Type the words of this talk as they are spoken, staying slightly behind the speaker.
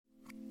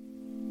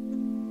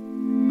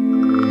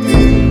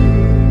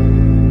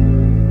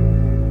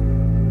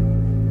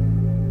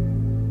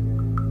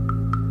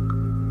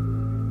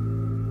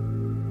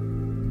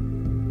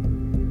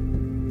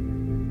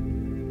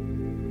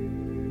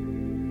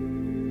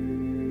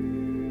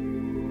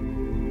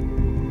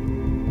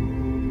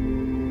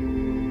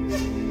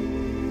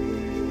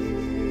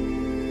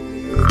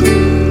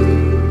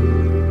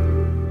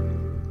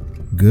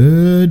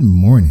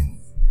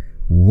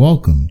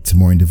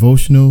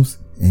Devotionals,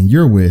 and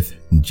you're with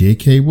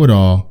J.K.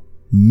 Woodall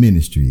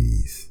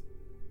Ministries.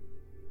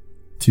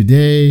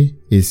 Today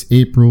is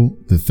April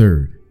the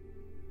 3rd.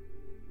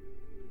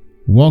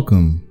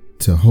 Welcome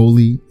to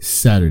Holy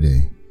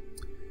Saturday.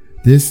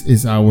 This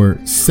is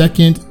our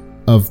second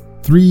of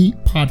 3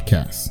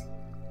 podcasts.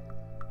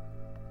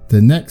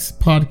 The next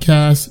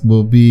podcast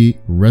will be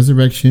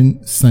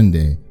Resurrection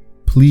Sunday.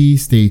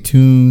 Please stay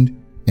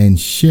tuned and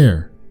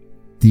share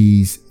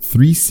these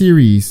 3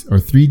 series or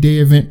 3-day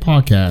event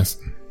podcasts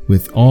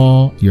with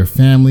all your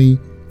family,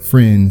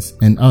 friends,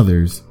 and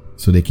others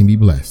so they can be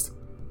blessed.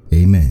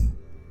 Amen.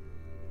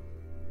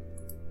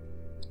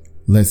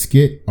 Let's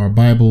get our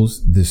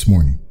Bibles this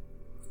morning.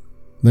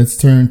 Let's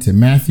turn to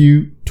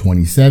Matthew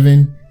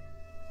 27,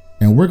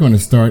 and we're going to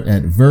start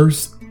at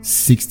verse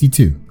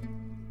 62.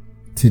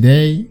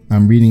 Today,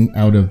 I'm reading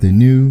out of the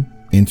New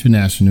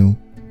International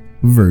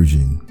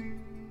Version.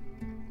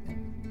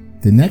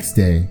 The next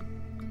day,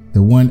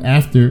 the one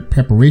after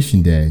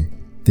Preparation Day,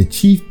 the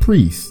chief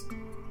priests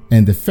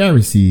and the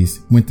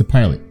Pharisees went to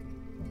Pilate.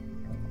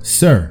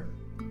 "Sir,"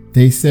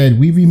 they said,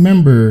 "we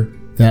remember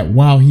that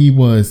while he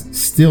was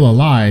still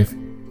alive,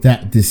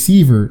 that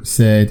deceiver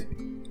said,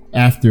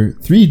 'After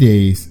 3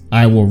 days,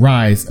 I will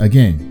rise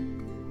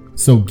again.'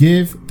 So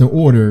give the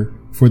order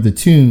for the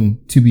tomb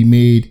to be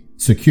made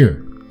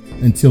secure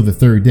until the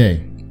 3rd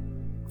day.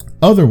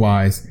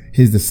 Otherwise,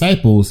 his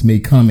disciples may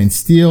come and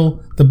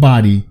steal the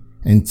body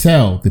and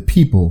tell the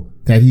people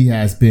that he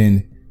has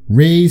been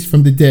raised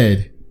from the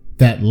dead.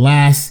 That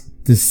last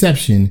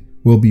deception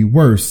will be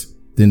worse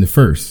than the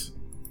first."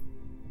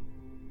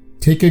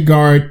 "Take a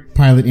guard,"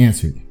 Pilate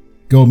answered.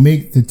 "Go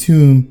make the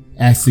tomb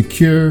as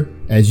secure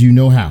as you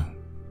know how."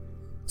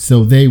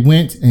 So they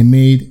went and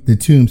made the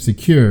tomb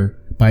secure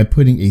by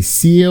putting a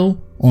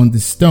seal on the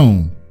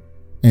stone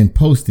and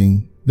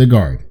posting the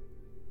guard.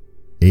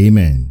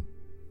 Amen.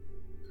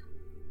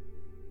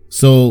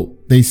 So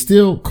they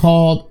still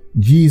called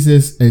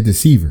Jesus a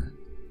deceiver.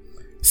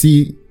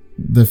 See,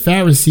 the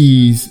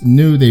Pharisees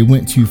knew they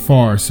went too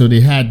far, so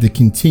they had to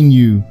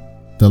continue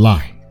the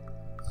lie.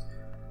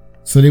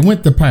 So they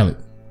went to Pilate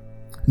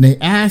and they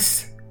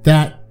asked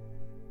that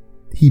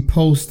he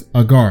post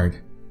a guard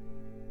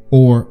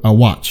or a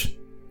watch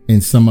in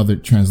some other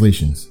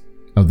translations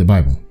of the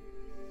Bible.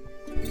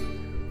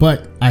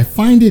 But I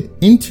find it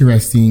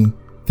interesting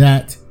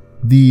that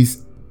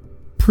these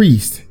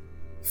priests,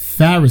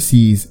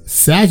 Pharisees,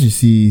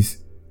 Sadducees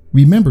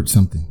remembered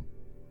something.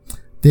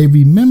 They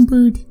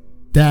remembered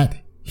that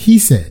he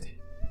said,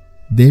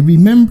 they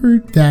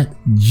remembered that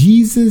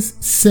Jesus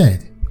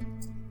said,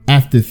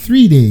 "After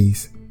 3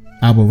 days,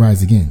 I will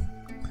rise again."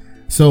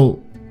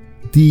 So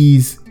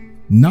these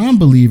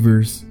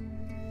non-believers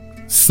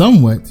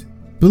somewhat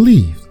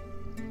believed.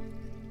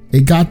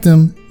 It got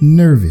them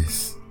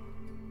nervous.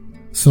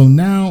 So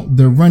now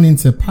they're running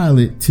to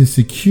Pilate to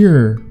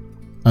secure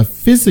a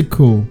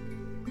physical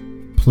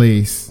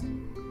place,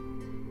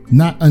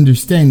 not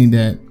understanding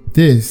that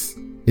this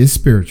is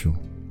spiritual.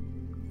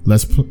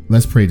 Let's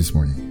pray this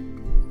morning.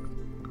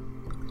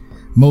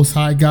 Most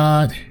High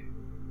God,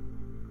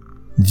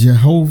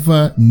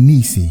 Jehovah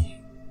Nisi,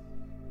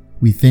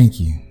 we thank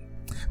you.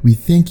 We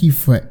thank you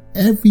for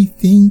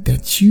everything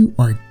that you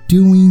are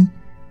doing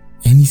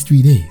in these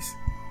 3 days.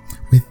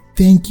 We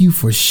thank you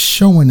for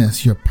showing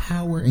us your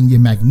power and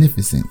your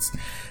magnificence.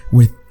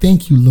 We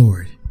thank you,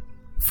 Lord,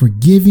 for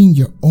giving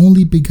your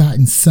only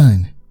begotten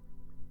Son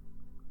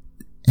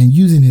and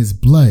using his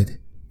blood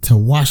to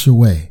wash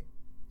away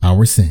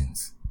our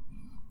sins.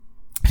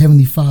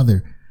 Heavenly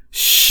Father,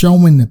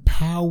 showing the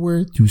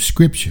power through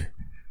Scripture,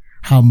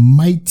 how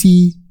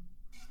mighty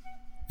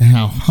and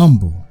how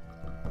humble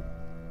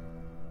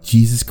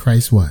Jesus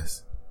Christ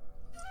was.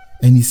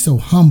 And he's so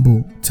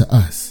humble to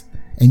us,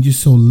 and you're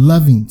so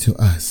loving to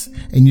us,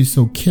 and you're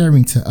so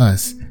caring to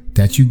us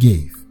that you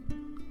gave.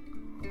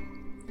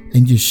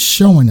 And you're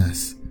showing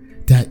us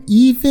that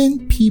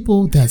even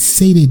people that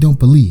say they don't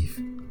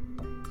believe,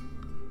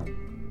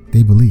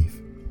 they believe.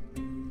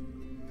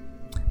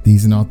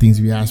 These and all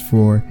things we ask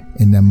for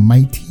in the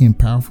mighty and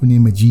powerful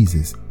name of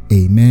Jesus.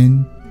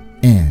 Amen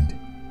and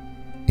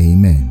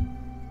amen.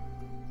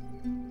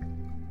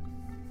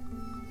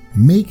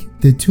 Make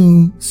the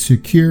tomb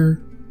secure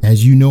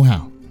as you know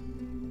how.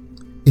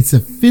 It's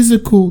a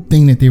physical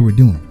thing that they were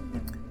doing.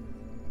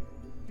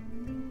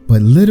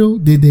 But little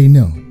did they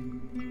know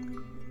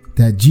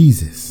that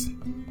Jesus,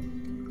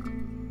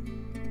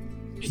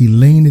 he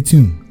lay in the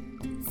tomb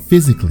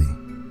physically,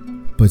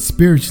 but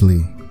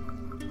spiritually,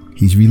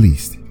 he's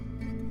released.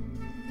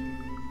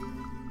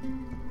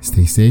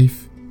 Stay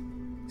safe,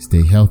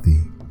 stay healthy.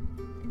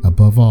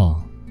 Above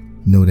all,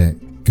 know that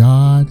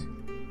God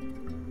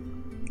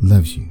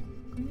loves you.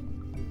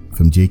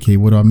 From J.K.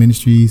 Woodall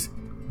Ministries,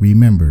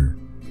 remember,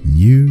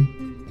 you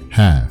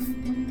have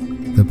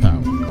the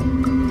power.